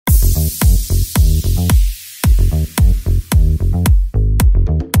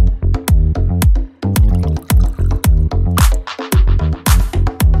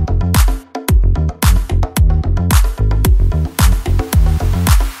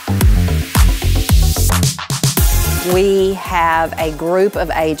We have a group of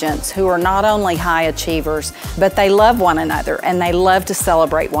agents who are not only high achievers, but they love one another and they love to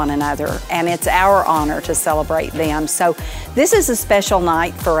celebrate one another. And it's our honor to celebrate them. So this is a special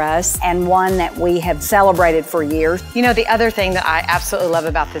night for us and one that we have celebrated for years. You know, the other thing that I absolutely love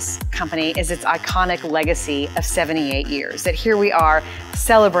about this company is its iconic legacy of 78 years. That here we are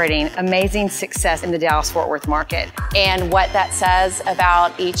celebrating amazing success in the Dallas-Fort Worth market. And what that says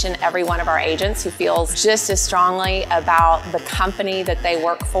about each and every one of our agents who feels just as strongly about the company that they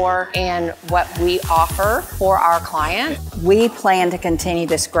work for and what we offer for our client. We plan to continue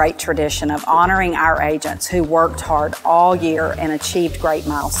this great tradition of honoring our agents who worked hard all year and achieved great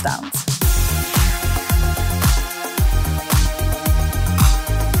milestones.